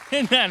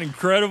Isn't that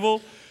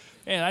incredible?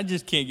 Man, I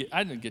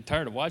didn't get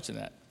tired of watching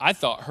that. I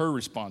thought her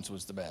response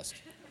was the best.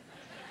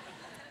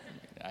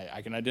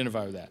 I can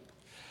identify with that.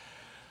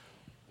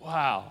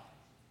 Wow.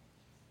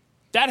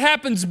 That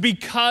happens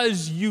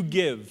because you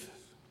give.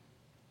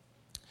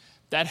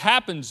 That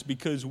happens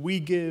because we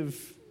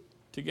give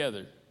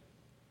together.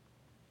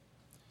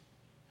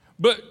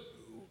 But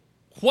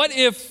what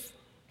if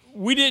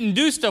we didn't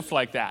do stuff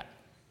like that?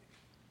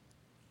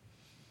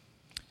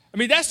 I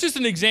mean, that's just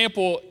an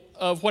example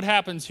of what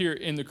happens here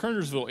in the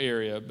Kernersville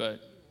area,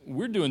 but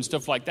we're doing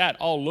stuff like that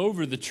all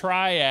over the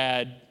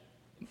Triad,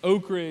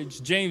 Oak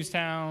Ridge,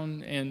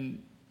 Jamestown,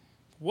 and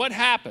what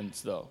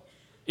happens, though,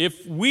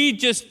 if we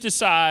just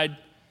decide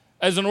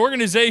as an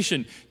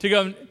organization to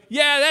go,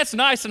 yeah, that's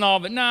nice and all,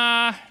 but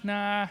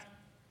nah,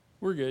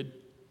 we're good.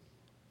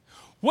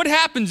 What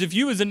happens if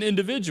you as an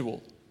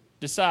individual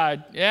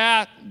decide,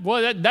 yeah,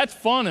 well, that's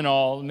fun and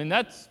all. I mean,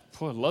 I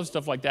love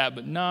stuff like that,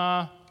 but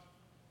nah,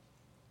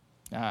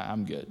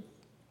 I'm good.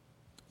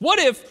 What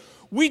if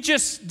we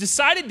just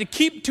decided to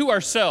keep to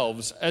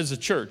ourselves as a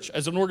church,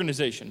 as an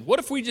organization? What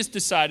if we just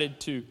decided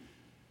to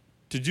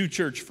do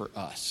church for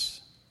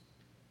us?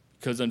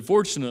 Because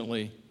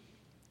unfortunately,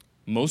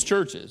 most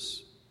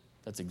churches,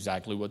 that's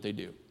exactly what they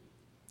do.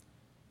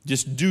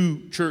 Just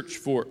do church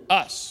for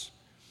us.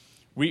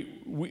 We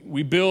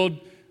build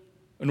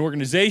an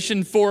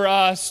organization for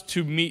us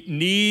to meet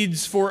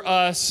needs for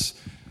us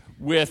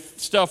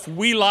with stuff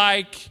we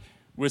like,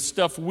 with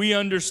stuff we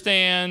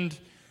understand,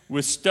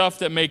 with stuff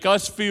that make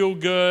us feel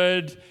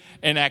good,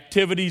 and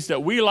activities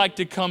that we like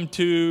to come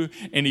to,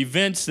 and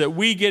events that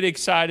we get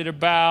excited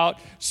about,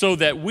 so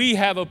that we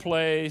have a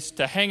place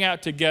to hang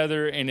out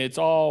together, and it's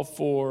all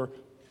for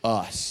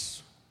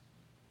us.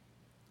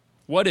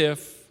 What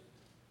if,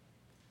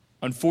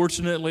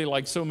 unfortunately,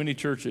 like so many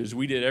churches,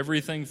 we did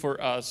everything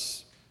for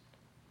us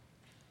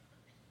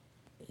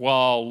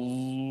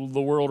while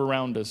the world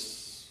around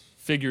us,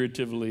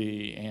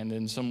 figuratively and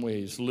in some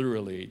ways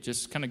literally,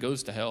 just kind of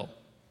goes to hell?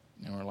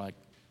 And we're like,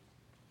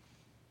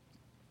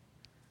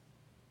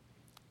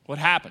 what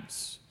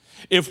happens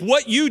if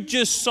what you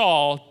just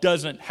saw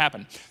doesn't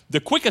happen? The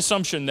quick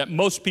assumption that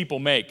most people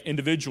make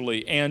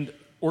individually and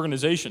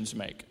organizations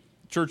make,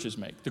 churches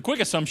make, the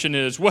quick assumption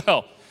is,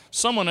 well,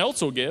 someone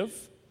else will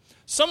give.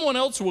 Someone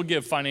else will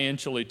give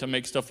financially to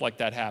make stuff like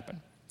that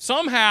happen.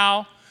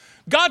 Somehow,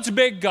 God's a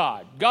big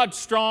God. God's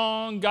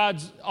strong.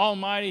 God's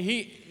almighty.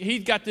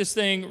 He's got this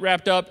thing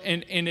wrapped up,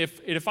 and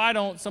if I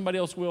don't, somebody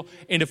else will.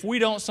 And if we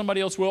don't, somebody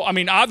else will. I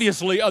mean,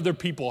 obviously, other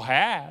people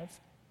have.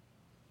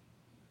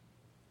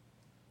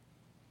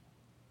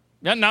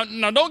 Now,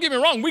 don't get me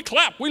wrong. We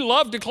clap. We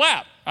love to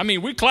clap. I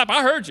mean, we clap.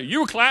 I heard you. You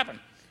were clapping,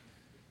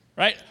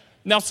 right?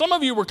 Now, some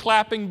of you were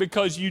clapping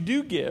because you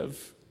do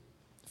give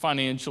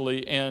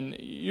financially, and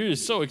you're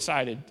just so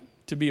excited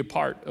to be a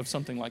part of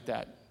something like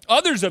that.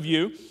 Others of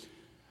you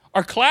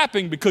are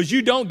clapping because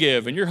you don't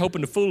give, and you're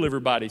hoping to fool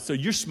everybody. So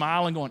you're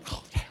smiling, going,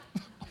 oh, yeah.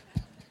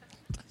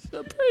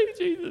 Praise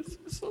Jesus.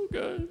 It's so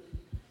good.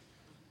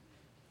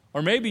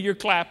 Or maybe you're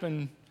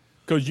clapping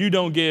because you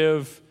don't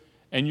give,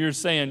 and you're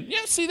saying,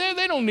 yeah, see,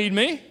 they don't need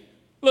me.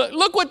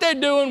 Look what they're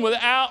doing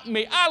without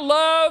me. I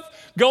love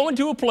going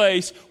to a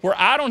place where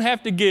I don't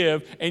have to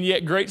give, and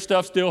yet great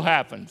stuff still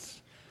happens.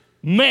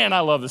 Man, I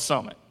love the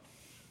Summit.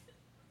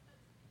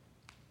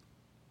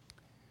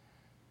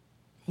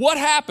 What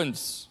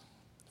happens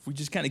if we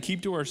just kind of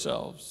keep to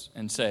ourselves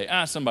and say,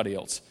 somebody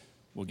else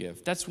will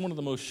give? That's one of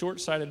the most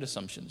short-sighted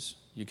assumptions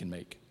you can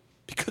make,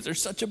 because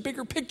there's such a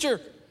bigger picture,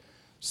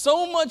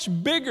 so much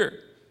bigger.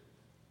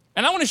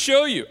 And I want to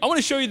show you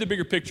the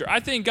bigger picture. I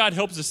think God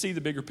helps us see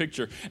the bigger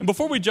picture. And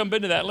before we jump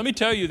into that, let me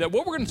tell you that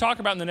what we're going to talk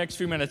about in the next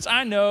few minutes,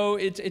 I know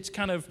it's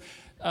kind of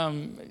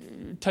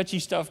touchy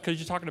stuff because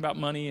you're talking about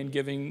money and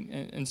giving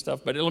and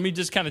stuff. But let me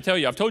just kind of tell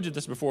you, I've told you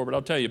this before, but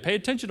I'll tell you, pay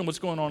attention to what's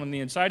going on the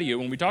inside of you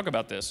when we talk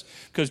about this.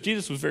 Because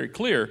Jesus was very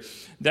clear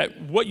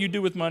that what you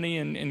do with money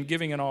and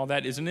giving and all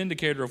that is an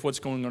indicator of what's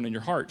going on in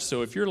your heart.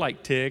 So if you're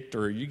like ticked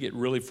or you get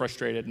really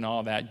frustrated and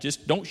all that,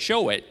 just don't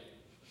show it,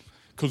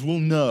 because we'll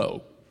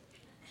know.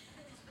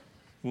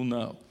 We'll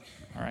know.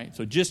 All right?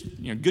 So just,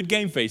 good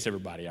game face,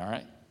 everybody, all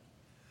right?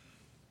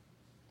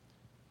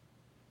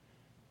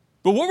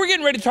 But what we're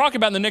getting ready to talk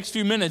about in the next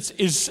few minutes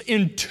is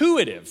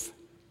intuitive.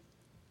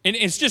 And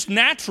it's just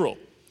natural.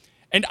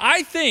 And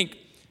I think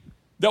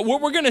that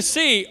what we're going to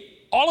see,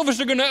 all of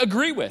us are going to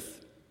agree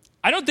with.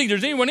 I don't think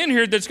there's anyone in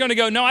here that's going to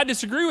go, no, I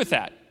disagree with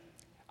that.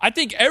 I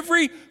think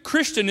every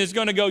Christian is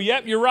going to go,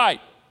 yep, you're right.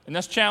 And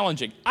that's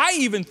challenging. I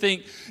even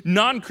think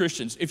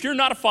non-Christians, if you're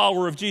not a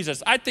follower of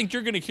Jesus, I think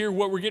you're going to hear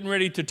what we're getting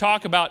ready to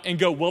talk about and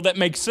go, well, that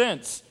makes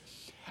sense.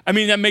 I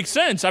mean, that makes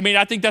sense. I mean,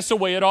 I think that's the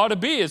way it ought to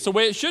be. It's the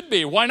way it should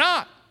be. Why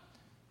not?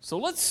 So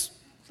let's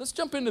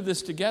jump into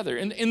this together.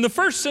 In the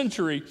first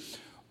century,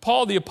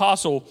 Paul the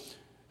Apostle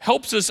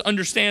helps us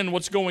understand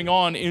what's going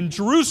on in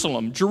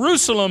Jerusalem.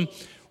 Jerusalem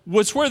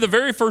was where the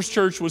very first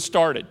church was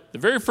started, the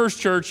very first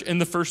church in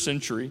the first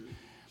century.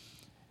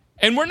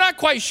 And we're not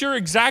quite sure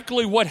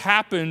exactly what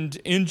happened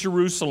in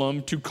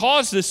Jerusalem to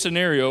cause this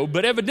scenario,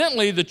 but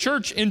evidently the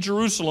church in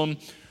Jerusalem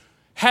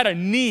had a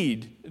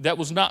need that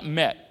was not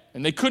met,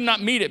 and they could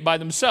not meet it by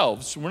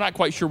themselves. We're not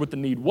quite sure what the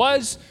need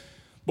was,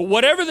 but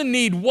whatever the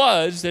need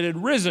was that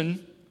had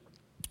risen,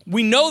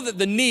 we know that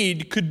the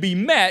need could be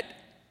met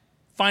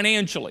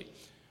financially,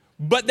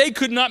 but they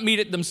could not meet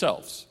it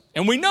themselves.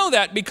 And we know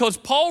that because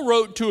Paul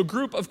wrote to a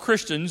group of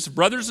Christians,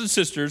 brothers and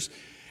sisters,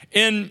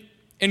 in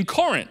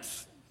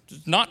Corinth.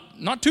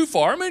 Not too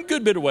far, I mean, a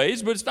good bit of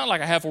ways, but it's not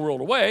like a half a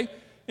world away,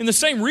 in the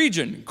same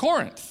region,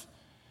 Corinth.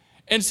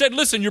 And said,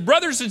 listen, your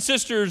brothers and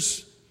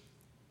sisters,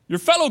 your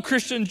fellow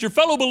Christians, your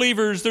fellow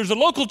believers, there's a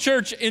local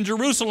church in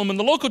Jerusalem, and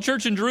the local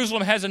church in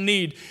Jerusalem has a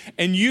need,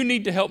 and you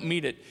need to help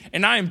meet it.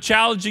 And I am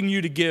challenging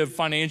you to give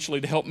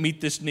financially to help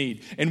meet this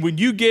need. And when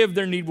you give,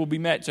 their need will be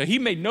met. So he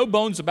made no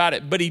bones about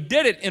it, but he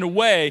did it in a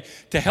way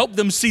to help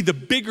them see the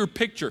bigger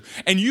picture.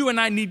 And you and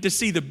I need to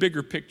see the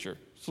bigger picture.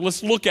 So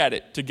let's look at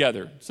it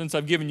together, since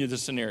I've given you the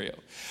scenario.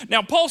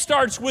 Now, Paul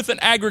starts with an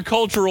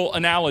agricultural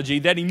analogy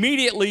that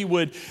immediately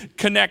would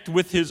connect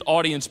with his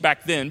audience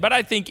back then. But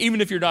I think even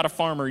if you're not a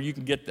farmer, you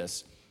can get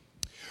this.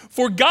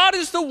 For God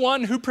is the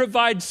one who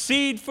provides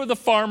seed for the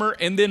farmer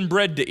and then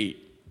bread to eat.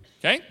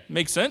 Okay,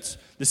 makes sense.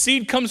 The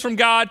seed comes from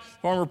God, the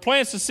farmer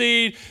plants the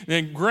seed,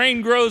 then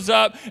grain grows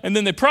up, and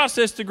then they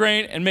process the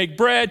grain and make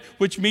bread,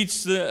 which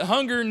meets the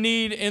hunger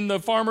need in the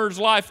farmer's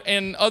life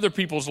and other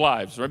people's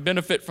lives, right?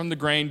 Benefit from the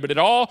grain, but it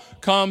all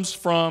comes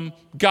from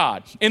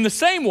God. In the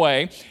same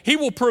way, he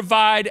will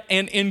provide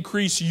and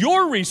increase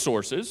your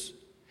resources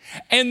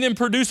and then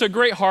produce a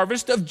great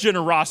harvest of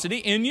generosity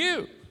in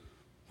you.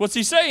 What's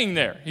he saying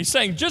there? He's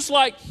saying, just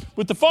like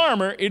with the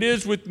farmer, it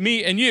is with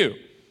me and you.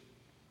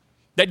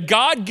 That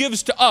God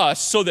gives to us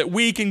so that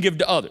we can give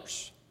to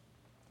others.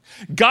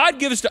 God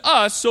gives to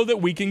us so that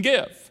we can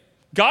give.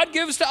 God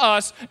gives to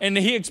us and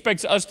he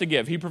expects us to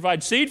give. He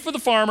provides seed for the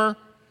farmer,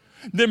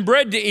 then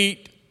bread to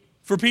eat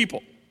for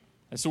people.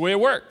 That's the way it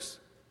works.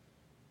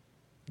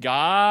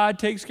 God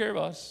takes care of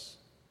us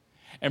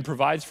and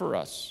provides for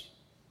us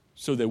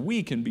so that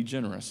we can be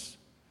generous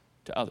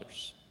to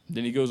others.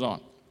 Then he goes on.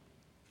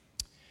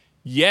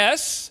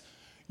 Yes,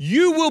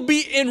 you will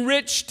be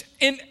enriched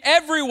in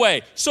every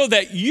way so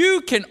that you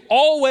can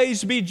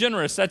always be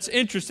generous. That's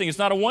interesting. It's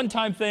not a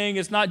one-time thing.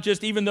 It's not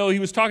just, even though he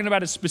was talking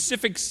about a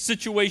specific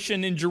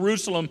situation in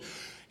Jerusalem,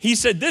 he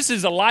said this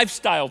is a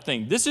lifestyle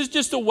thing. This is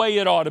just the way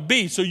it ought to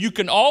be. So you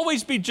can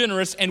always be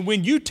generous, and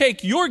when you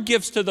take your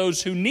gifts to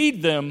those who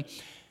need them,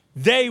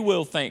 they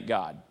will thank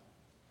God.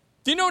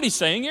 Do you know what he's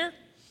saying here?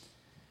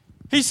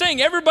 He's saying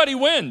everybody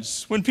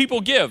wins when people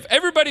give.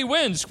 Everybody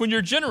wins when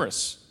you're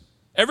generous.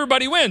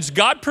 Everybody wins.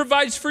 God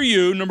provides for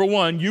you, number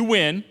one, you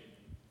win.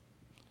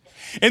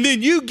 And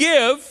then you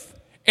give,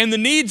 and the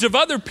needs of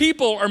other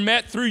people are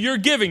met through your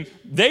giving.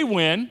 They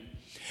win.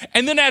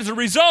 And then as a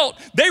result,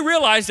 they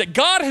realize that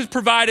God has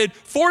provided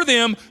for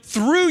them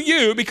through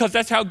you, because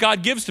that's how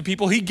God gives to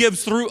people. He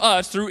gives through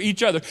us, through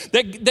each other.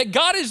 That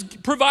God has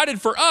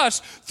provided for us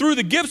through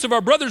the gifts of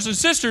our brothers and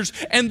sisters,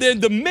 and then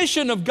the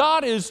mission of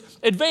God is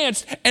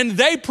advanced, and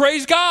they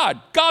praise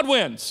God. God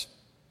wins.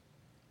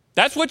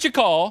 That's what you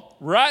call,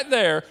 right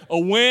there, a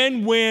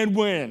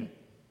win-win-win.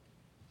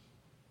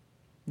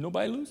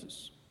 Nobody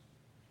loses.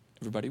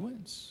 Everybody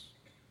wins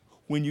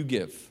when you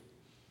give.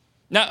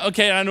 Now,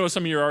 okay, I know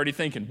some of you are already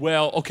thinking,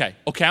 well, okay,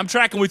 I'm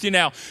tracking with you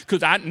now,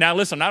 because now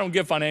listen, I don't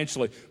give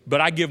financially, but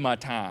I give my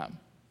time.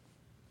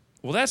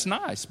 Well, that's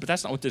nice, but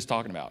that's not what this is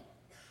talking about.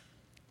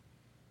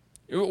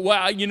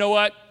 Well, you know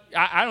what?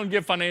 I don't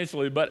give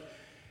financially, but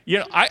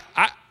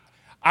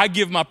I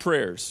give my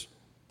prayers.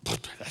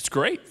 That's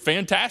great,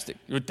 fantastic.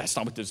 That's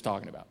not what this is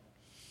talking about.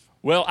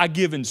 Well, I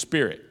give in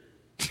spirit.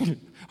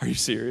 Are you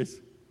serious?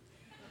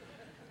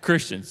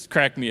 Christians,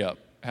 crack me up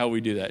how we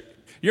do that.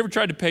 You ever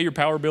tried to pay your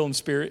power bill in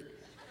spirit?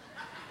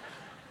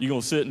 You're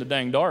going to sit in the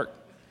dang dark.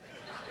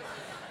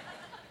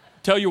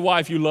 Tell your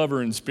wife you love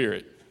her in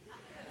spirit.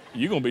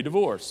 You're going to be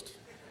divorced,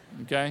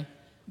 okay?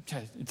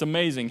 It's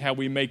amazing how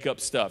we make up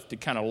stuff to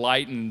kind of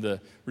lighten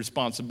the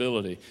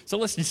responsibility. So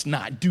let's just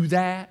not do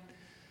that.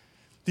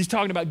 He's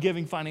talking about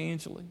giving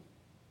financially.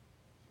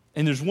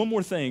 And there's one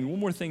more thing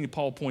that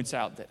Paul points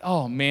out that,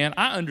 oh man,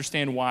 I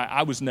understand why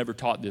I was never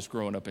taught this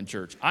growing up in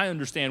church. I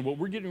understand what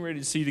we're getting ready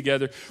to see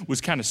together was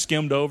kind of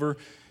skimmed over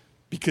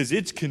because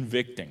it's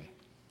convicting.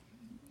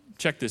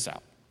 Check this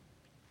out.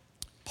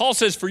 Paul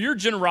says, for your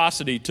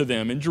generosity to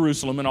them in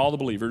Jerusalem and all the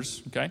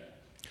believers, okay,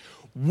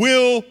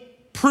 will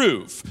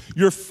prove.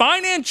 Your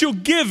financial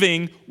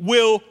giving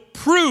will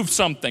prove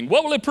something.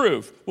 What will it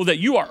prove? Well, that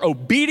you are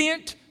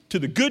obedient to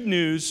the good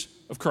news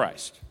of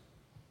Christ.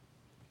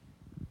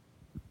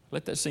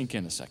 Let that sink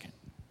in a second.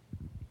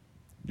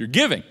 Your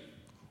giving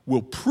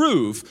will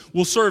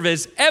serve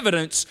as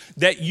evidence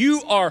that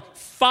you are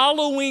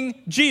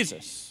following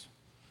Jesus.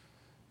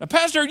 Now,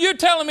 Pastor, you're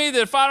telling me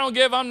that if I don't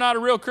give, I'm not a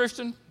real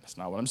Christian? That's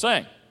not what I'm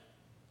saying.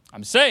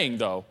 I'm saying,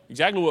 though,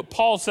 exactly what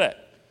Paul said,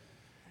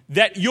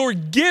 that your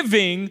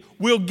giving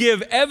will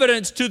give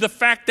evidence to the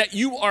fact that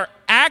you are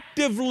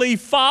actively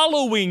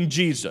following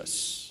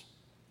Jesus.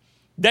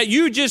 That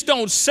you just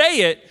don't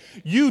say it,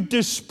 you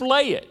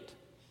display it.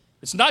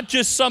 It's not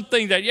just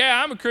something that,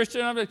 yeah, I'm a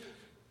Christian,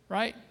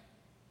 right?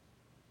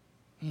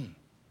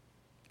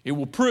 It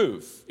will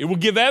prove, it will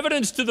give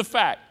evidence to the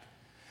fact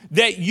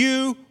that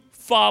you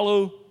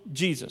follow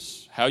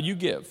Jesus, how you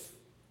give.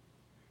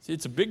 See,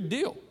 it's a big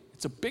deal.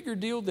 It's a bigger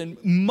deal than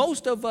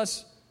most of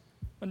us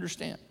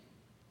understand.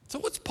 So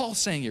what's Paul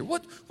saying here?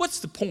 What's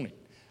the point?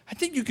 I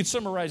think you could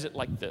summarize it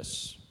like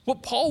this.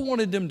 What Paul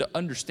wanted them to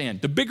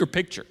understand, the bigger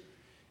picture,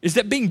 is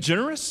that being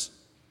generous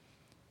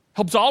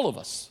helps all of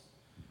us.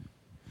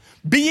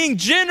 Being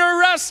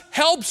generous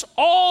helps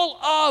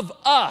all of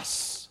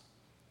us.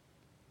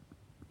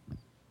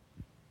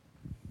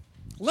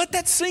 Let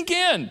that sink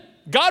in.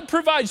 God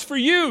provides for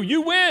you.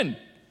 You win.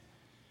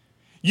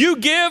 You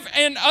give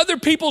and other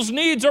people's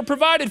needs are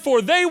provided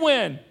for. They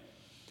win.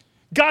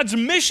 God's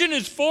mission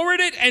is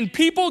forwarded and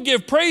people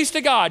give praise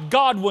to God.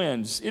 God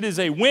wins. It is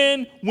a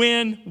win,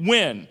 win,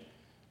 win.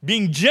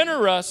 Being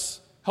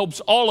generous helps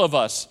all of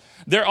us.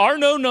 There are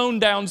no known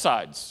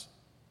downsides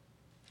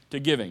to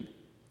giving.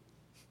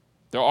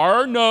 There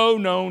are no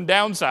known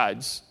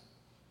downsides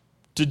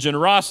to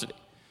generosity.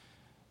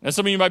 Now,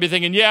 some of you might be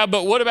thinking, yeah,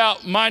 but what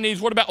about my needs?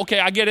 What about, okay,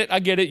 I get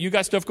it. You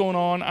got stuff going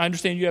on. I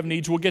understand you have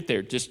needs. We'll get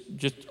there. Just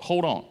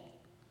hold on.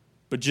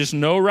 But just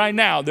know right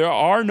now, there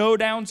are no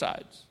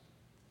downsides.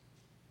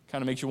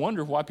 Kind of makes you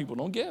wonder why people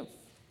don't give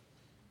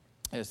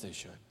as they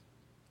should.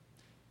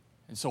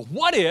 And so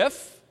what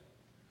if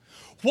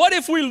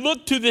we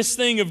look to this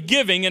thing of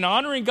giving and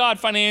honoring God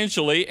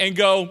financially and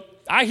go,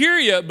 I hear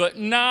you, but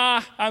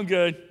nah, I'm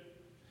good.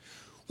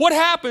 What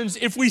happens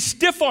if we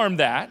stiff-arm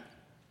that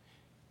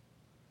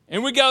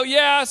and we go,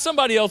 yeah,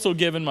 somebody else will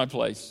give in my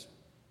place.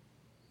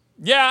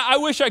 Yeah, I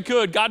wish I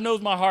could. God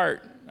knows my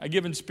heart. I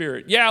give in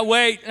spirit. Yeah,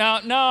 wait,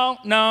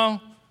 no,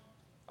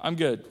 I'm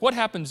good. What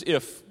happens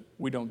if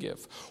we don't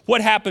give? What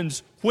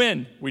happens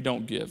when we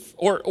don't give?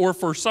 Or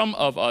for some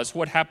of us,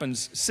 what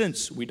happens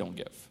since we don't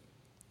give?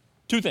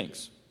 Two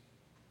things.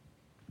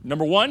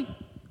 Number one,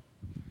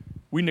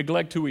 we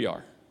neglect who we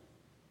are.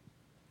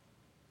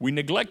 We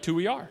neglect who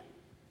we are.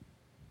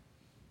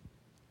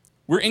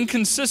 We're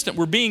inconsistent.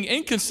 We're being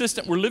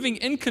inconsistent. We're living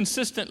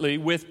inconsistently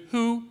with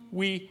who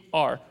we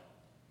are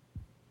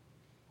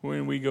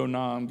when we go,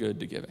 nah, I'm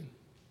good to giving.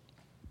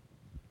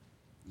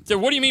 So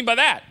what do you mean by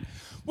that?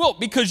 Well,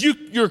 because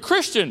you're a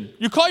Christian.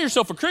 You call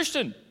yourself a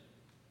Christian.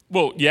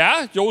 Well,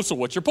 yeah, so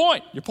what's your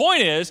point? Your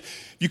point is,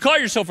 you call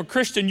yourself a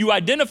Christian, you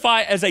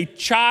identify as a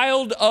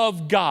child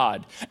of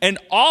God, an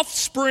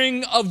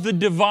offspring of the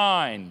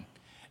divine.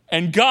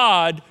 And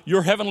God,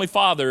 your heavenly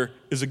Father,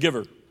 is a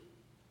giver.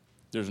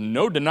 There's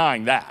no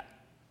denying that.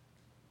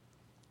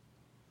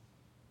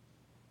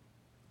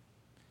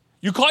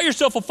 You call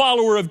yourself a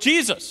follower of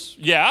Jesus.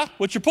 Yeah,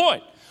 what's your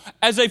point?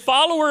 As a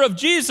follower of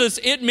Jesus,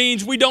 it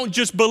means we don't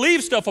just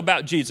believe stuff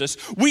about Jesus.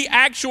 We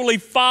actually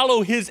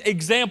follow his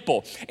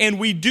example. And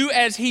we do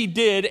as he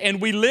did, and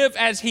we live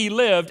as he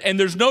lived. And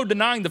there's no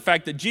denying the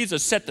fact that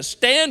Jesus set the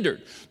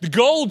standard, the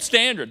gold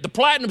standard, the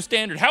platinum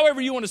standard,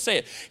 however you want to say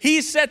it.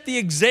 He set the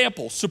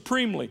example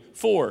supremely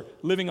for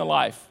living a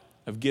life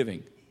of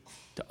giving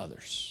to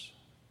others.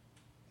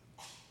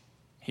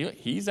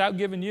 He's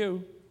outgiven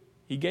you.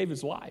 He gave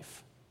his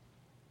life.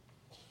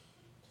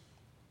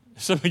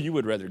 Some of you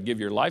would rather give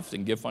your life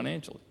than give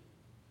financially.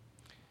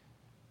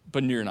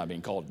 But you're not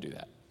being called to do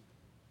that.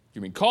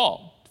 You're being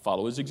called to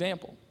follow his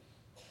example.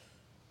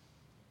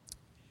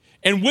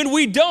 And when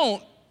we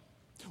don't,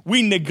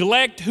 we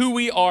neglect who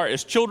we are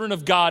as children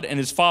of God and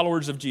as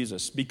followers of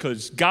Jesus,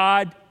 because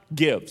God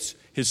gives.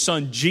 His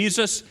son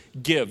Jesus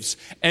gives.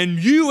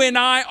 And you and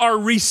I are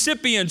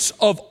recipients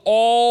of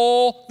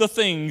all the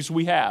things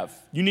we have.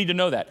 You need to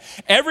know that.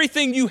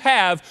 Everything you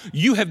have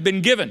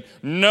been given.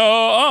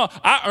 No,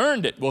 I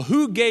earned it. Well,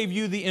 who gave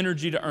you the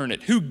energy to earn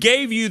it? Who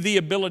gave you the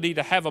ability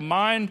to have a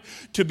mind,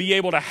 to be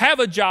able to have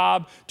a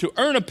job, to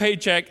earn a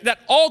paycheck? That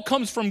all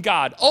comes from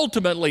God.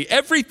 Ultimately,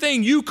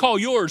 everything you call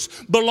yours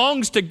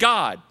belongs to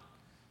God.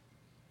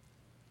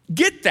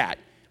 Get that.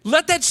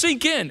 Let that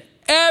sink in.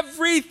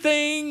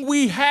 Everything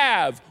we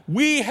have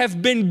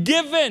been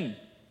given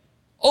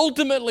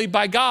ultimately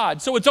by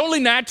God. So it's only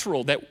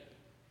natural that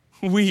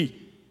we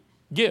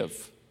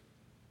give.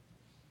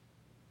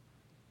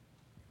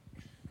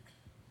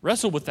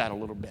 Wrestle with that a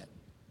little bit.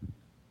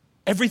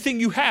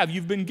 Everything you have,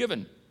 you've been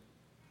given.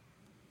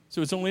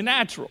 So it's only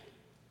natural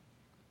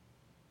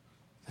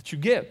that you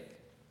give.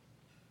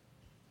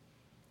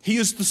 He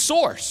is the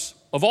source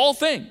of all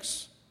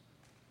things.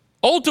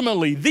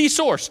 Ultimately, the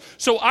source.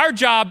 So our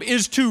job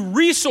is to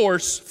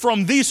resource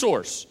from the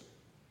source.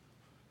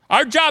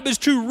 Our job is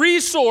to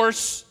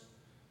resource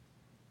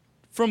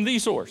from the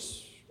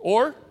source.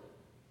 Or,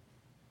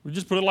 we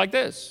just put it like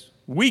this.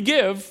 We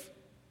give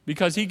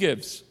because he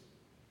gives.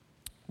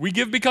 We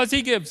give because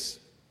he gives.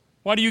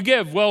 Why do you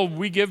give? Well,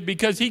 we give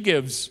because he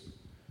gives.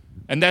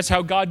 And that's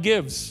how God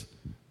gives.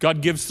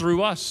 God gives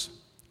through us.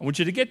 I want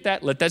you to get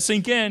that. Let that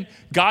sink in.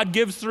 God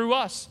gives through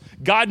us.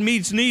 God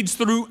meets needs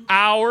through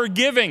our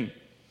giving.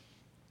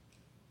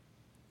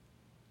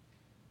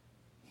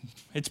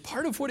 It's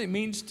part of what it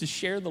means to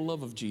share the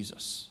love of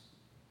Jesus,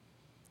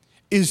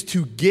 is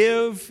to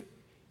give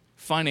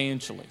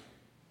financially.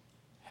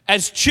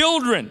 As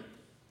children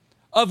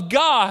of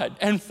God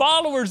and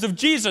followers of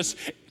Jesus,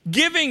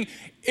 giving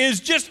is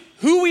just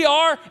who we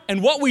are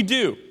and what we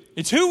do.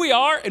 It's who we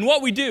are and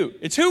what we do.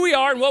 It's who we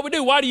are and what we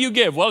do. Why do you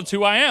give? Well, it's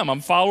who I am. I'm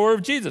a follower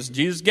of Jesus.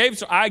 Jesus gave,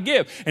 so I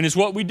give. And it's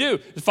what we do.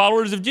 As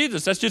followers of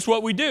Jesus, that's just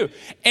what we do.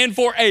 And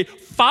for a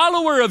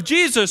follower of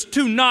Jesus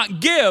to not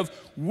give,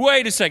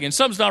 wait a second,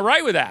 something's not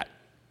right with that.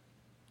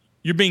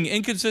 You're being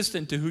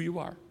inconsistent to who you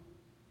are.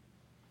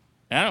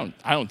 And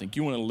I don't think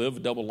you want to live a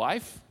double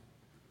life.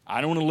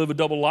 I don't want to live a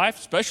double life,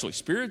 especially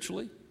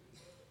spiritually.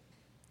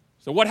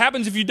 So what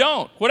happens if you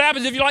don't? What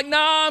happens if you're like,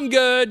 nah, I'm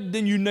good?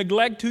 Then you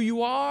neglect who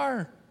you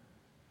are.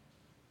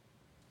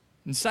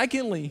 And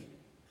secondly,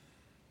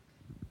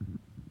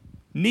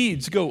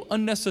 needs go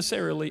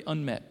unnecessarily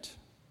unmet.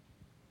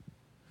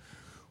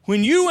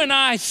 When you and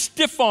I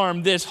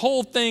stiff-arm this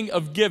whole thing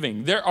of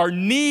giving, there are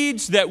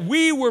needs that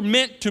we were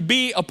meant to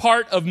be a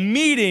part of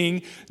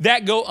meeting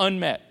that go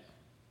unmet.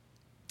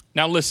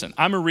 Now listen,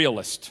 I'm a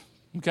realist,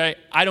 okay?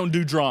 I don't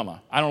do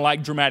drama. I don't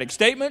like dramatic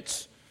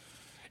statements,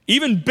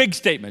 even big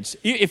statements.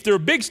 If they're a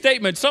big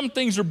statement, some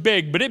things are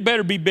big, but it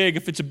better be big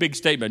if it's a big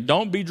statement.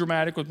 Don't be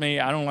dramatic with me.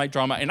 I don't like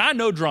drama. And I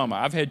know drama.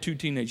 I've had 2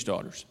 teenage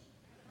daughters,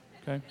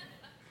 okay?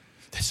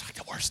 That's like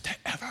the worst day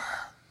ever.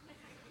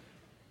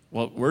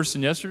 Well, worse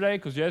than yesterday?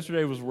 Because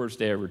yesterday was the worst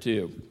day ever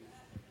too,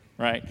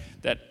 right?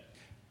 That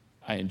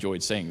I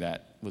enjoyed saying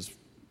that. It was a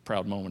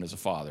proud moment as a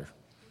father.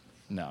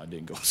 No, it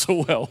didn't go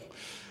so well.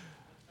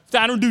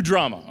 I don't do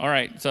drama, all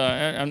right? So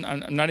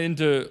I'm not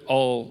into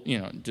all,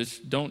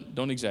 just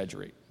don't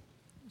exaggerate.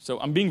 So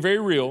I'm being very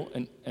real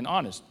and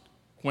honest.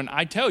 When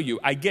I tell you,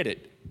 I get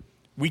it.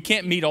 We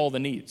can't meet all the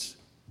needs.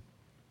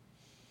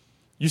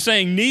 You're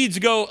saying needs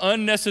go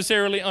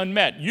unnecessarily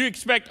unmet. You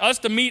expect us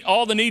to meet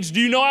all the needs.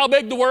 Do you know how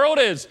big the world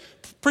is?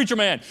 Preacher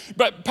man.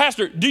 But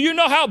pastor, do you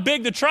know how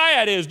big the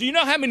triad is? Do you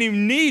know how many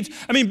needs?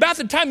 I mean, about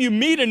the time you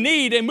meet a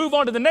need and move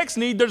on to the next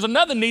need, there's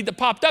another need that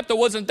popped up that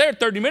wasn't there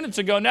 30 minutes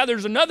ago. Now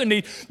there's another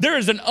need. There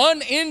is an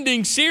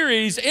unending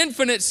series,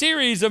 infinite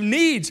series of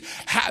needs.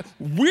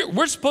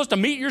 We're supposed to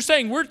meet. You're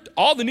saying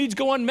all the needs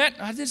go unmet.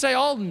 I didn't say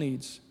all the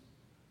needs.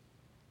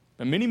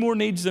 But many more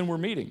needs than we're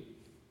meeting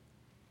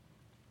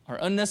are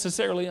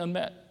unnecessarily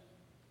unmet.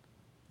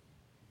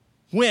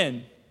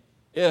 When,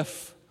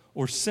 if,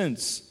 or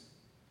since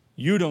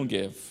you don't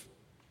give,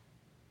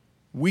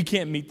 we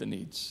can't meet the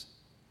needs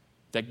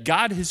that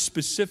God has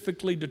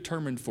specifically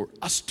determined for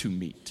us to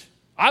meet.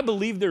 I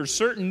believe there are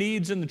certain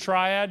needs in the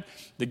triad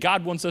that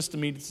God wants us to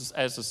meet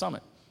as a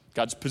summit.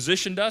 God's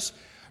positioned us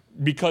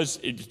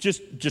because it's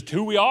just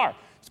who we are.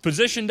 It's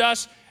positioned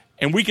us,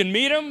 and we can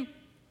meet them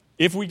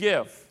if we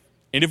give.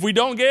 And if we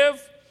don't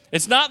give,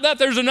 it's not that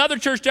there's another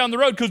church down the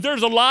road, because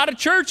there's a lot of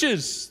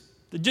churches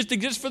that just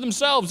exist for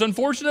themselves,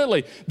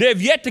 unfortunately. They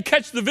have yet to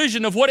catch the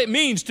vision of what it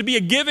means to be a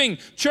giving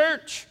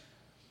church.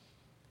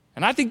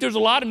 And I think there's a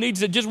lot of needs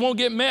that just won't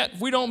get met if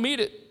we don't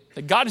meet it.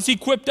 That God has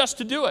equipped us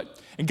to do it.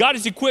 And God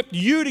has equipped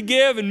you to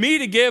give and me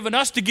to give and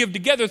us to give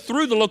together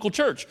through the local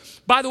church.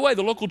 By the way,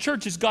 the local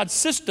church is God's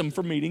system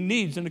for meeting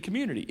needs in the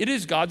community. It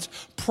is God's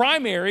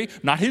primary,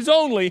 not his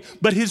only,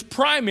 but his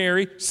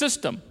primary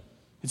system.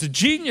 It's a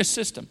genius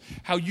system,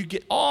 how you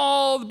get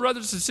all the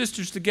brothers and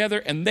sisters together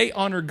and they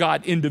honor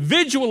God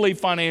individually,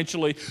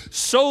 financially,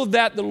 so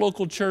that the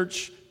local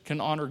church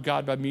can honor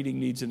God by meeting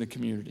needs in the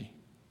community.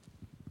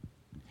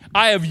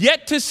 I have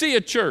yet to see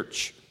a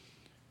church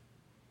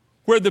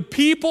where the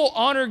people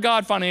honor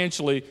God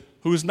financially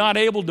who is not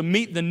able to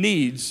meet the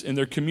needs in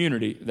their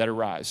community that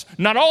arise.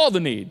 Not all the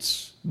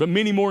needs, but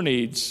many more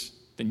needs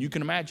than you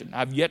can imagine.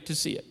 I've yet to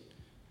see it.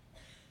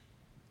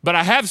 But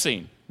I have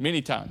seen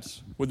many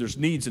times where there's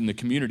needs in the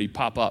community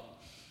pop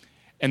up.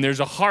 And there's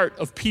a heart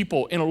of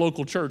people in a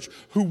local church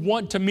who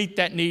want to meet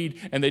that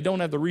need, and they don't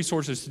have the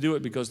resources to do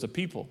it because the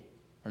people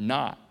are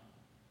not.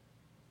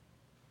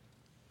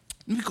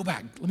 Let me go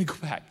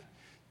back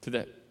to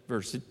that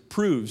verse. It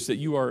proves that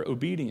you are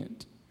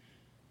obedient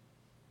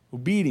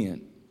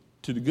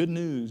to the good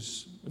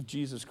news of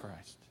Jesus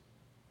Christ.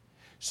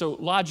 So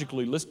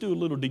logically, let's do a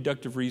little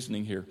deductive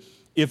reasoning here.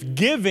 If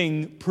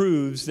giving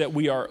proves that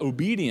we are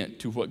obedient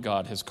to what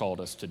God has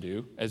called us to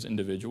do as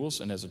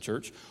individuals and as a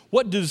church,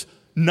 what does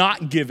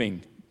not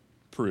giving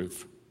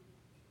prove?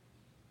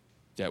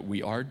 That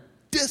we are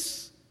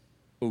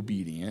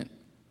disobedient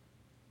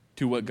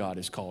to what God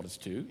has called us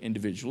to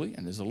individually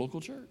and as a local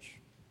church.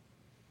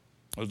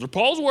 Those are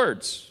Paul's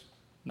words,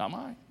 not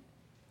mine.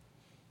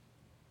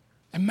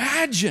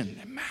 Imagine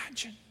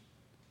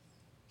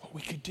what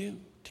we could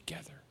do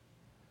together.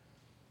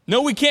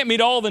 No, we can't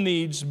meet all the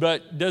needs,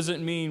 but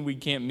doesn't mean we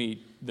can't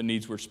meet the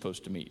needs we're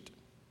supposed to meet.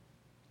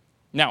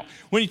 Now,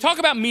 when you talk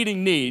about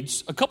meeting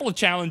needs, a couple of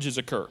challenges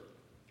occur.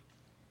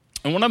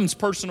 And one of them is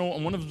personal,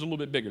 and one of them is a little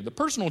bit bigger. The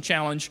personal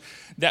challenge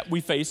that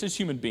we face as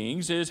human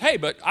beings is, hey,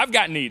 but I've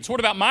got needs. What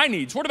about my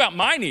needs? What about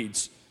my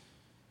needs?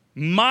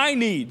 My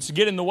needs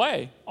get in the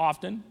way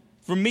often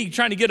from me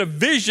trying to get a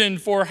vision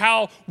for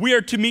how we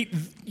are to meet,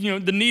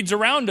 the needs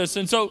around us.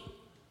 And so,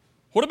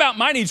 what about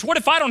my needs? What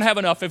if I don't have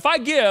enough? If I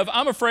give,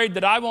 I'm afraid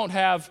that I won't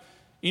have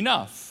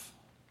enough.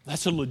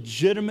 That's a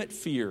legitimate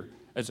fear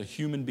as a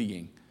human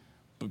being.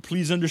 But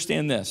please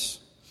understand this.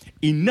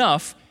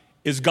 Enough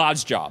is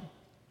God's job.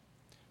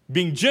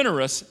 Being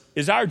generous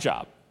is our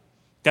job.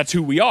 That's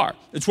who we are.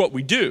 It's what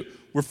we do.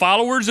 We're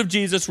followers of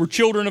Jesus. We're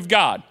children of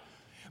God.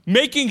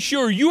 Making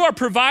sure you are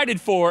provided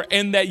for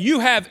and that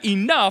you have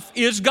enough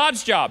is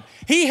God's job.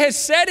 He has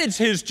said it's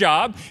his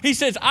job. He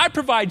says, I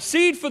provide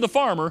seed for the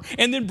farmer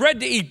and then bread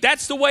to eat.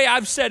 That's the way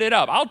I've set it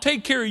up. I'll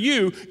take care of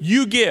you,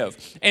 you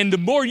give. And the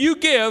more you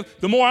give,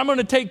 the more I'm going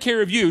to take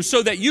care of you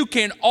so that you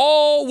can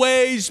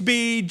always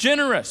be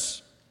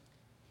generous.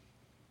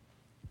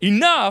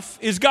 Enough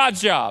is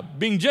God's job.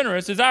 Being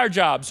generous is our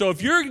job. So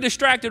if you're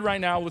distracted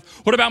right now with,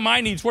 what about my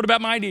needs? What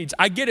about my needs?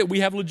 I get it. We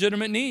have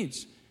legitimate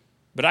needs.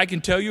 But I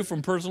can tell you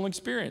from personal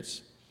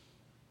experience,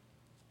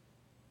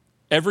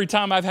 every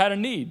time I've had a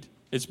need,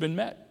 it's been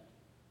met.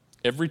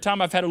 Every time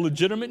I've had a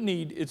legitimate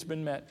need, it's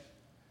been met.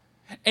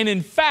 And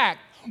in fact,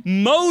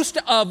 most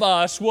of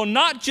us will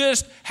not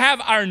just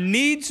have our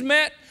needs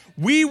met,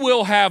 we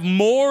will have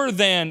more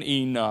than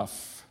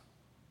enough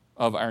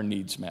of our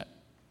needs met.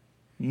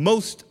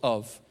 Most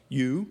of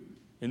you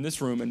in this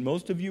room and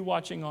most of you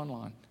watching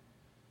online,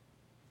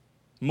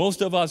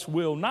 most of us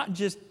will not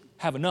just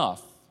have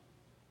enough,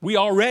 we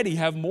already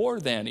have more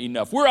than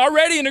enough. We're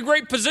already in a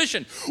great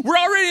position. We're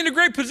already in a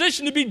great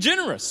position to be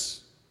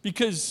generous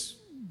because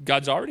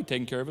God's already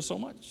taken care of us so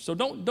much. So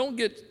don't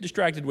get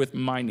distracted with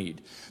my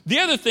need. The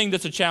other thing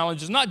that's a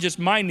challenge is not just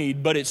my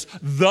need, but it's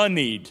the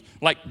need.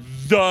 Like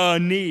the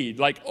need.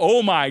 Like,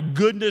 oh my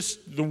goodness,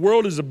 the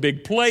world is a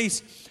big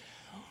place.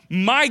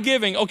 My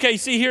giving, okay,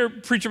 see here,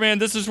 preacher man,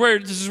 this is where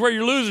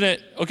you're losing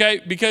it, okay?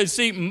 Because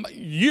see,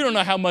 you don't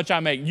know how much I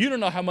make. You don't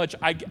know how much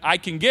I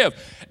can give.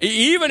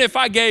 Even if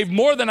I gave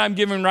more than I'm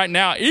giving right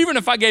now, even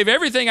if I gave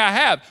everything I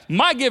have,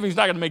 my giving's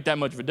not going to make that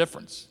much of a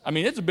difference. I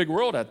mean, it's a big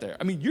world out there.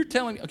 I mean, you're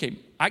telling me, okay,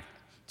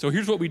 so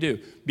here's what we do.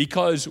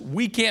 Because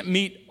we can't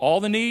meet all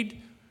the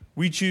need,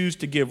 we choose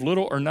to give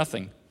little or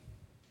nothing.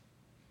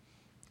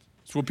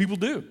 That's what people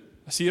do.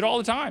 I see it all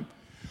the time.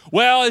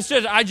 Well, it's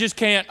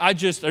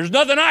just, there's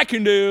nothing I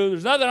can do.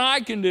 There's nothing I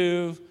can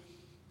do.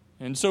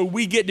 And so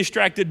we get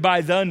distracted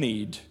by the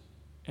need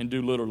and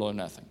do little or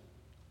nothing.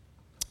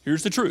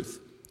 Here's the truth.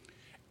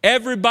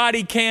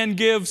 Everybody can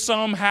give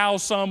somehow,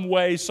 some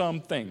way,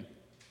 something.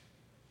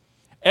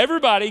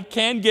 Everybody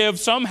can give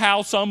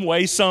somehow, some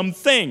way,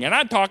 something. And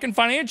I'm talking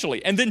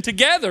financially. And then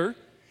together,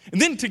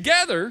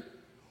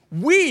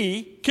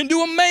 we can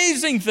do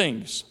amazing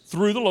things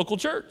through the local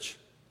church.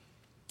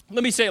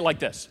 Let me say it like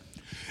this.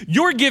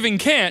 Your giving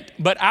can't,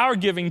 but our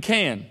giving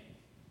can.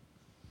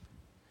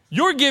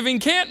 Your giving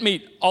can't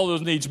meet all those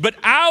needs, but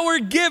our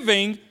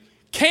giving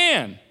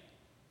can.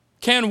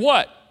 Can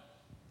what?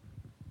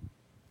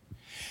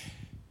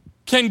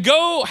 Can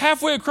go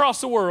halfway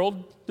across the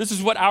world. This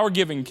is what our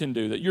giving can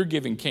do that your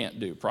giving can't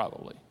do,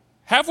 probably.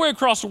 Halfway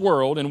across the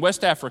world in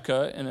West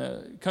Africa, in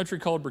a country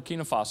called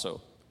Burkina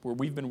Faso, where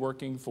we've been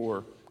working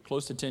for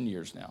close to 10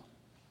 years now,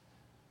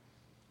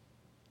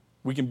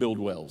 we can build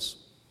wells.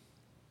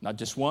 Not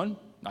just one,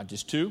 not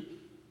just two,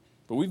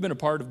 but we've been a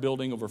part of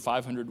building over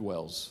 500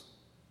 wells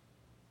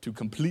to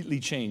completely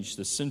change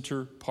the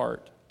center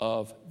part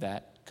of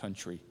that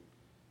country.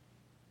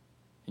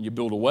 And you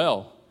build a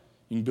well,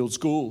 you can build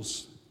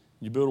schools.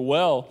 You build a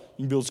well,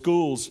 you can build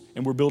schools,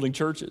 and we're building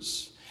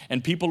churches.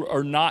 And people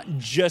are not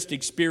just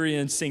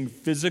experiencing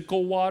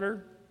physical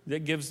water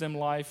that gives them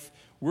life.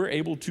 We're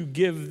able to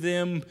give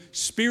them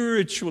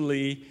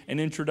spiritually an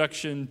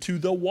introduction to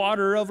the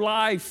water of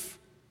life.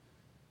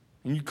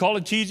 And you call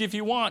it cheesy if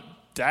you want.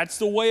 That's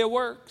the way it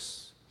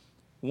works.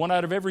 1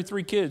 out of every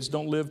 3 kids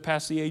don't live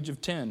past the age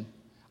of 10.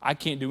 I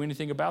can't do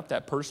anything about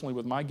that personally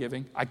with my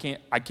giving. I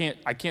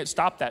can't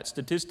stop that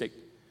statistic.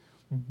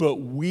 But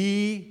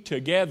we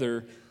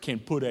together can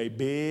put a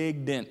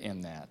big dent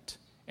in that,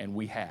 and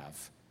we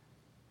have,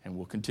 and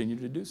we'll continue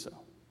to do so.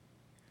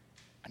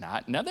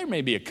 Now there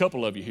may be a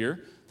couple of you here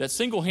that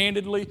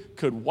single-handedly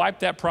could wipe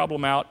that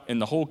problem out in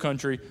the whole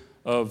country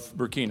of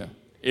Burkina.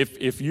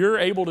 If you're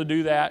able to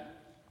do that,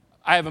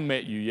 I haven't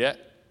met you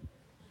yet.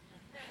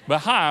 But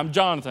hi, I'm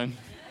Jonathan.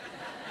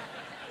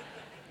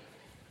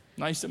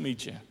 Nice to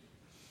meet you.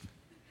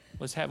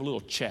 Let's have a little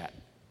chat.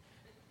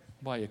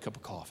 I'll buy you a cup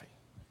of coffee.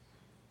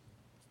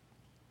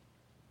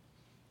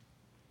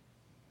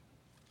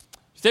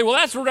 You say, well,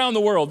 that's around the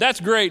world. That's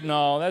great and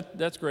all.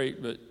 That's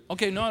great. But,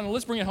 okay, no,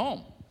 let's bring it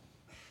home.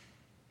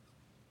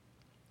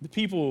 The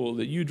people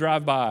that you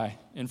drive by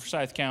in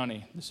Forsyth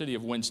County, the city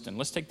of Winston,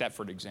 let's take that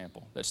for an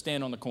example, that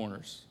stand on the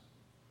corners,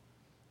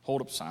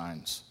 hold up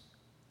signs.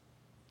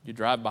 You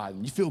drive by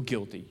them. You feel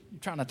guilty. You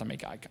try not to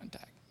make eye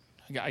contact.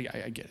 I get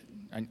it.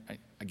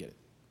 I get it.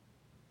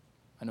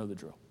 I know the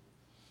drill.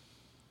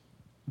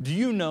 Do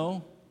you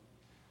know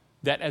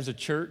that as a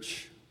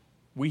church,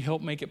 we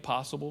help make it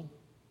possible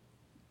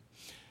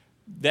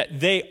that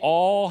they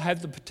all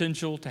have the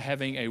potential to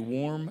having a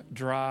warm,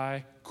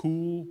 dry,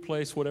 cool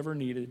place, whatever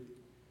needed,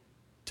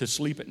 to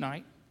sleep at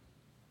night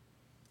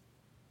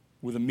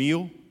with a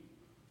meal?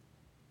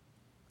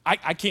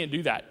 I can't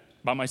do that.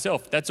 by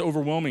myself. That's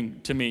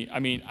overwhelming to me. I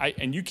mean,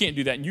 and you can't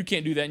do that, and you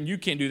can't do that, and you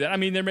can't do that. I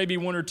mean, there may be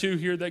one or two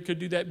here that could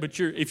do that, but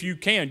if you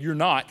can, you're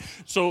not.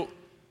 So,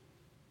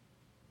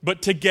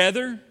 but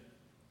together,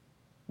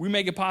 we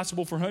make it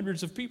possible for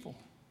hundreds of people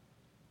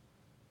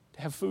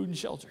to have food and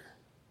shelter.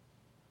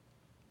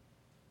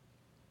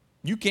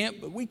 You can't,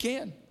 but we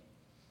can.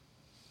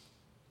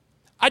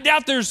 I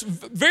doubt there's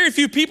very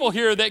few people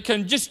here that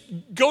can just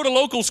go to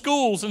local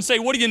schools and say,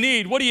 what do you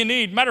need? What do you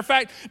need? Matter of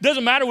fact, it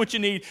doesn't matter what you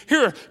need.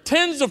 Here are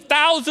tens of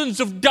thousands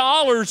of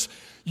dollars.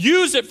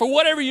 Use it for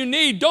whatever you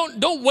need.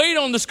 Don't wait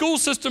on the school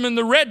system and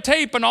the red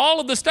tape and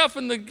all of the stuff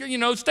in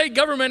the state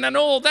government. I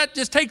know that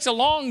just takes a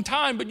long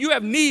time, but you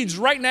have needs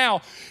right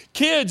now.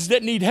 Kids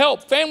that need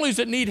help, families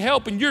that need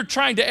help, and you're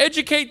trying to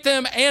educate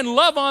them and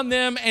love on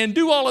them and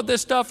do all of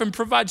this stuff and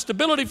provide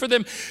stability for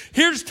them.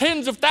 Here's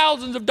tens of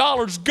thousands of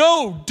dollars.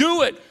 Go,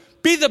 do it.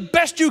 Be the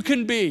best you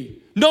can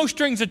be. No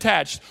strings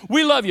attached.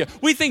 We love you.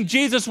 We think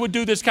Jesus would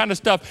do this kind of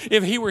stuff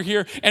if he were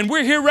here, and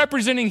we're here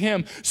representing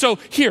him. So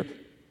here.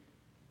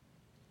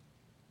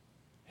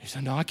 He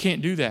said, no, I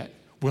can't do that.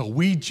 Well,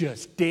 we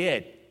just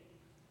did.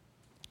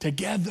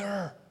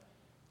 Together,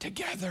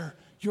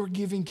 your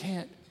giving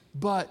can't,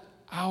 but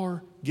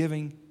our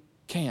giving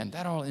can.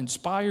 That ought to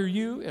inspire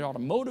you. It ought to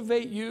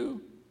motivate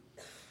you.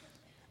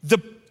 The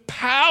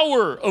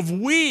power of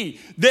we,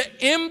 the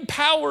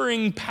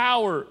empowering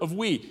power of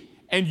we.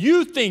 And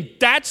you think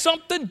that's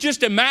something?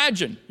 Just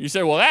imagine. You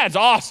say, well, that's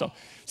awesome.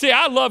 See,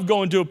 I love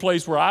going to a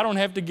place where I don't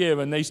have to give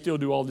and they still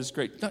do all this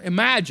great. Now,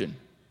 imagine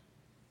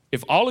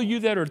if all of you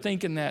that are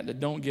thinking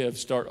that don't give,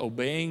 start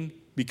obeying,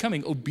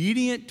 becoming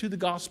obedient to the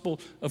gospel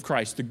of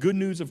Christ, the good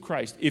news of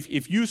Christ.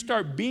 If you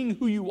start being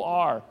who you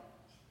are,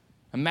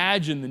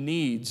 imagine the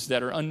needs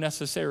that are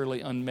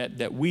unnecessarily unmet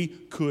that we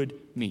could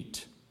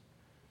meet.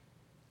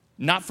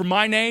 Not for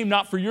my name,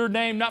 not for your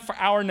name, not for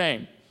our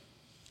name.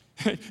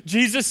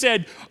 Jesus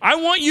said, I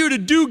want you to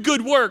do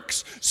good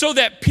works so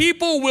that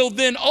people will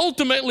then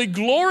ultimately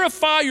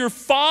glorify your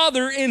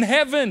Father in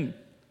heaven.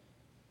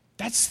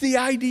 That's the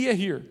idea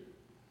here.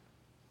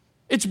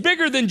 It's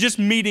bigger than just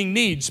meeting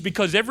needs,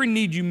 because every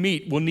need you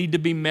meet will need to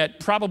be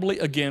met probably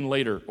again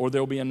later, or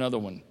there'll be another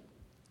one.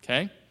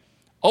 Okay?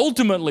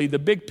 Ultimately, the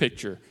big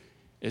picture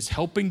is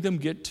helping them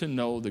get to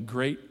know the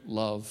great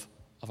love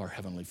of our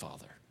Heavenly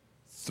Father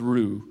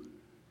through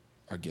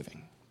our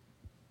giving.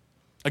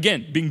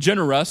 Again, being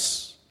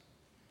generous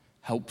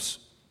helps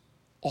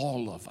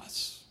all of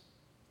us.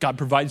 God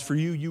provides for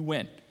you, you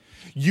win.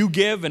 You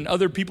give and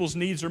other people's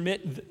needs are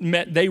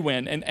met, they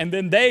win. And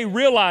then they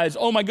realize,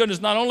 oh my goodness,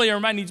 not only are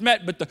my needs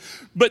met,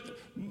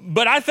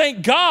 but I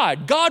thank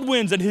God. God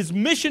wins and his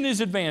mission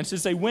is advanced.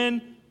 It's a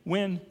win,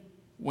 win,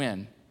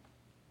 win.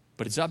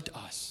 But it's up to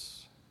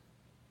us.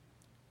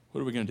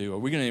 What are we going to do? Are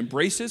we going to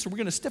embrace this or are we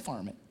going to stiff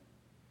arm it?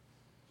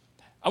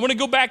 I want to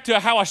go back to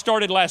how I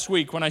started last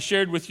week when I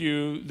shared with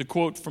you the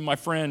quote from my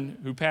friend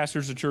who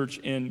pastors a church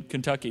in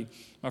Kentucky,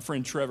 my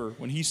friend Trevor,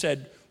 when he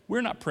said,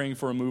 we're not praying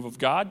for a move of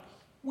God.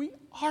 We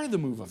are the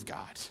move of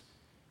God.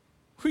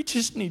 We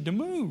just need to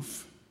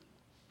move.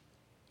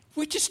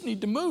 We just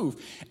need to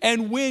move.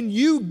 And when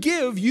you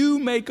give, you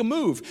make a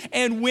move.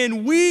 And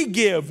when we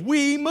give,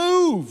 we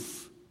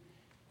move.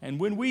 And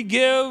when we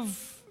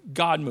give,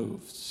 God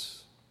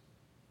moves.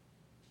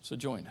 So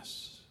join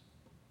us.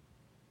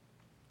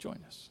 Join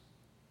us.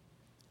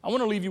 I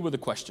want to leave you with a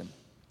question.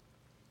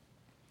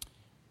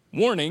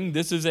 Warning,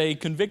 this is a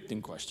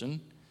convicting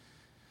question.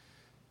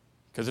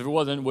 Because if it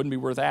wasn't, it wouldn't be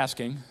worth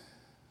asking.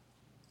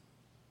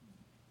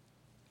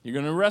 You're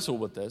going to wrestle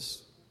with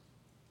this,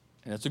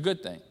 and it's a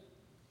good thing.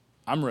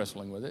 I'm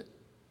wrestling with it.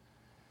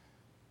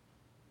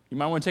 You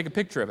might want to take a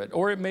picture of it,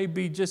 or it may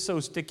be just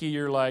so sticky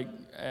you're like,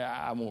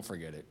 I won't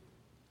forget it.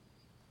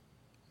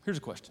 Here's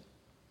a question.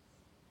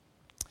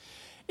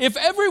 If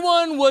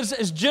everyone was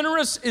as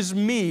generous as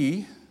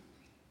me,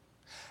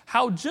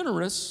 how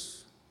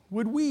generous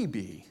would we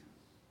be?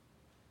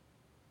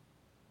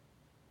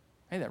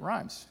 Hey, that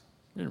rhymes.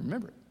 You didn't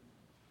remember it.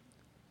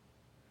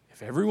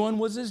 If everyone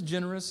was as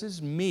generous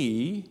as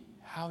me,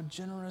 how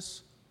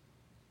generous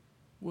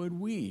would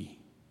we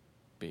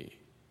be?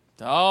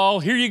 Oh,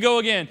 here you go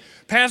again.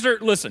 Pastor,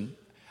 listen,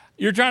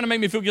 you're trying to make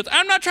me feel guilty.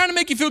 I'm not trying to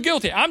make you feel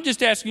guilty. I'm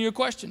just asking you a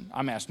question.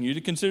 I'm asking you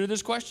to consider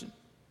this question.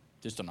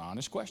 Just an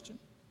honest question.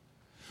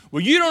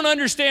 Well, you don't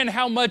understand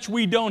how much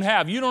we don't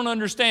have. You don't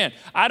understand.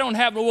 I don't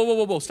have,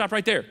 whoa. Stop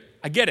right there.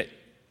 I get it.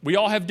 We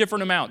all have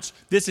different amounts.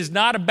 This is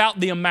not about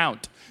the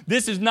amount.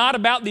 This is not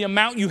about the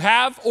amount you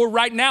have or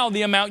right now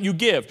the amount you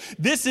give.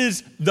 This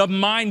is the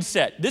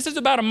mindset. This is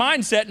about a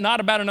mindset, not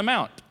about an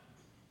amount.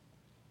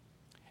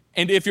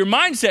 And if your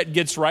mindset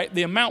gets right,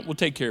 the amount will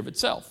take care of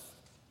itself.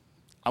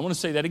 I want to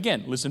say that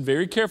again. Listen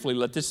very carefully.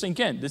 Let this sink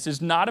in. This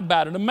is not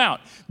about an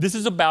amount. This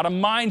is about a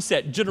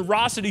mindset.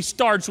 Generosity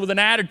starts with an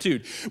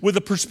attitude, with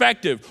a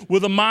perspective,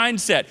 with a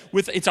mindset.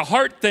 It's a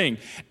heart thing.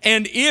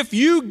 And if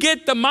you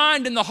get the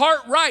mind and the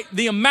heart right,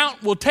 the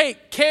amount will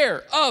take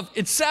care of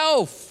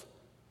itself.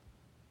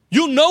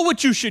 You'll know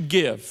what you should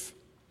give,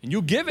 and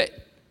you'll give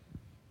it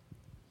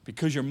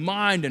because your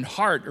mind and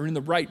heart are in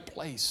the right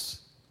place.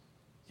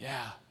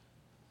 Yeah.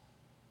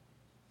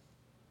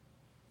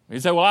 You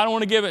say, well, I don't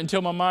want to give it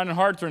until my mind and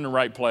hearts are in the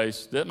right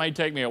place. That may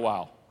take me a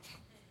while.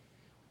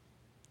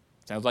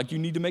 Sounds like you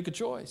need to make a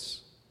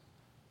choice.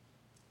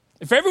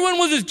 If everyone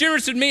was as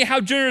generous as me, how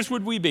generous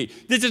would we be?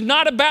 This is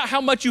not about how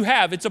much you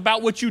have. It's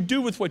about what you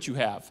do with what you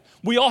have.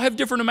 We all have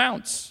different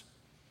amounts.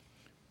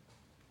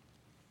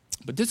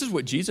 But this is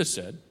what Jesus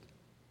said.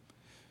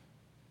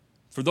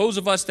 For those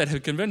of us that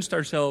have convinced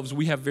ourselves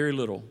we have very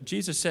little,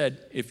 Jesus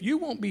said, if you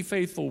won't be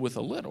faithful with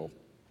a little,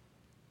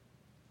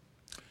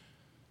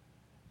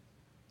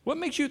 what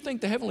makes you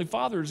think the Heavenly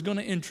Father is going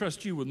to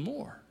entrust you with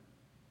more?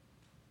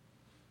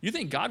 You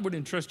think God would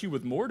entrust you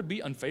with more to be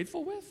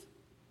unfaithful with?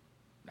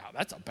 Now,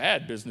 that's a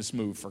bad business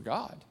move for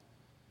God.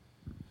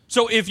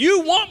 So if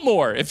you want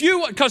more,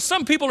 because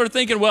some people are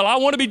thinking, well, I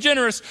want to be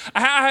generous.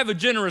 I have a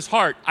generous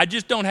heart. I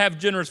just don't have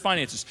generous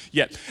finances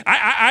yet.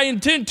 I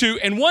intend to,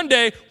 and one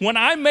day when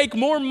I make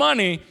more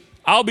money,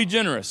 I'll be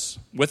generous.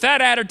 With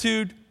that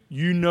attitude,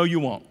 you know you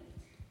won't.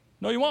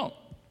 No, you won't.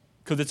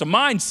 Because it's a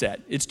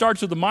mindset. It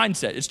starts with a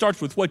mindset. It starts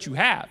with what you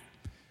have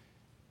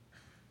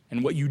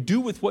and what you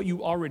do with what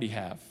you already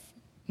have,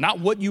 not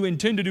what you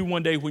intend to do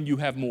one day when you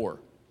have more.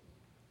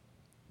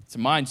 It's a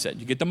mindset.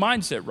 You get the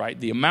mindset right,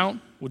 the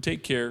amount will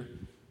take care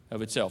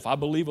of itself. I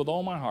believe with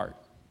all my heart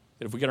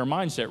that if we get our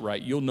mindset right,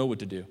 you'll know what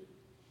to do.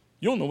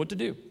 You'll know what to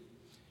do.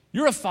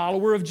 You're a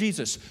follower of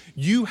Jesus.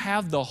 You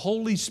have the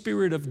Holy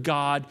Spirit of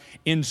God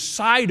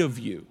inside of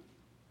you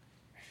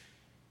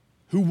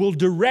who will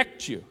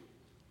direct you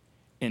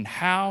in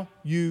how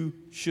you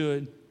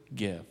should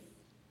give.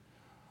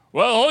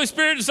 Well, the Holy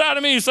Spirit inside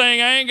of me is saying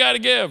I ain't got to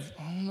give.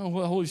 I don't know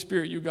what Holy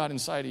Spirit you got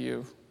inside of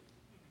you.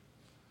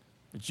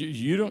 But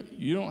you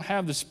don't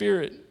have the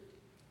Spirit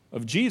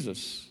of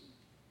Jesus.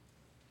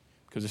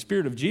 Because the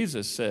Spirit of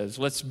Jesus says,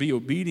 let's be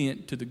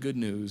obedient to the good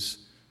news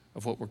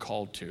of what we're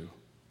called to.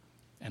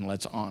 And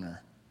let's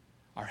honor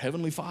our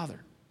Heavenly Father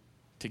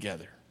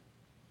together.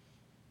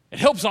 It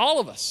helps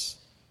all of us.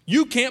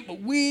 You can't, but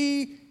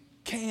we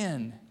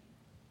can.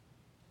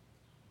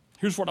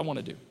 Here's what I want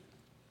to do.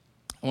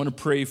 I want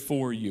to pray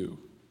for you.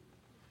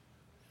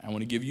 I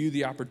want to give you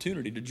the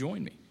opportunity to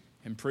join me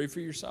and pray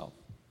for yourself.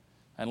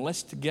 And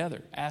let's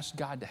together ask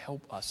God to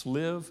help us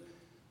live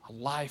a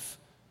life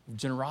of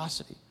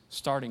generosity,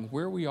 starting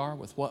where we are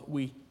with what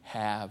we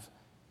have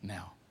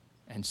now,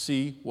 and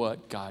see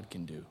what God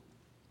can do.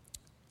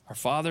 Our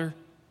Father,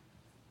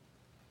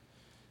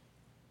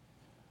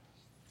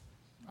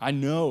 I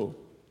know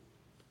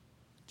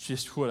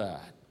just what a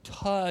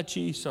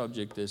touchy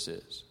subject this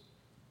is.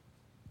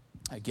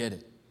 I get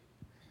it.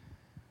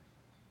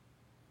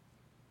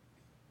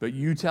 But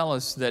you tell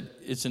us that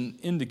it's an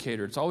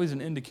indicator. It's always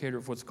an indicator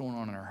of what's going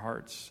on in our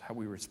hearts, how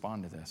we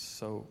respond to this.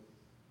 So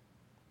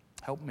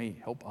help me,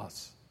 help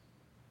us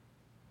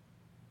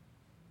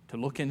to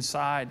look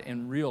inside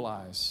and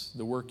realize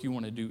the work you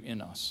want to do in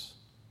us.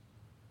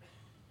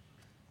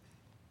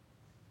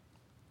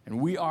 And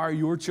we are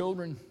your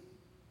children.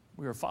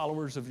 We are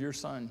followers of your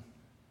Son.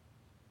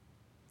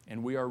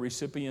 And we are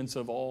recipients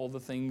of all the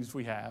things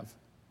we have.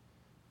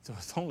 So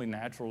it's only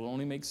natural, it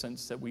only makes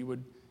sense that we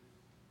would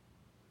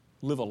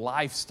live a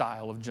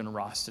lifestyle of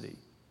generosity.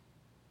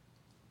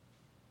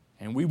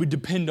 And we would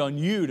depend on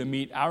you to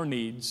meet our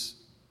needs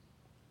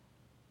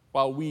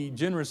while we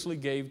generously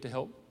gave to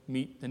help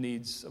meet the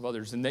needs of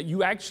others. And that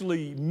you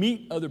actually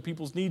meet other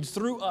people's needs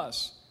through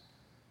us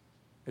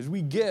as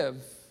we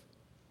give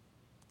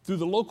through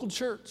the local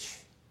church.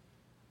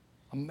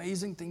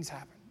 Amazing things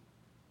happen.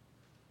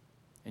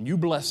 And you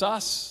bless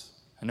us,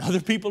 and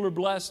other people are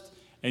blessed,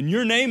 and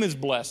your name is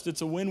blessed. It's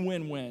a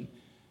win-win-win.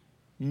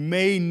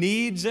 May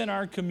needs in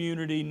our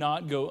community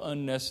not go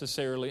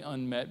unnecessarily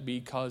unmet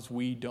because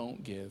we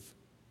don't give.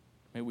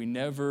 May we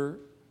never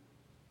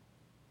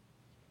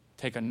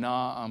take a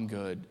nah, I'm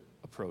good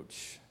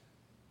approach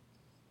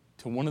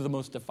to one of the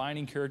most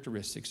defining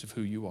characteristics of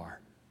who you are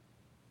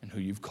and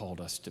who you've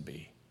called us to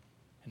be.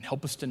 And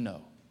help us to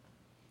know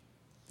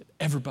that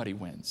everybody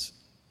wins.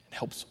 It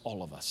helps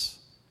all of us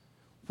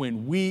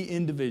when we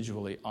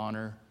individually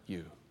honor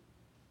you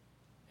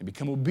and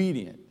become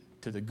obedient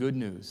to the good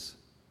news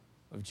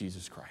of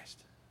Jesus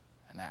Christ.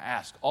 And I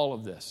ask all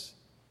of this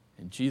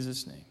in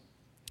Jesus' name.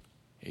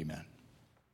 Amen.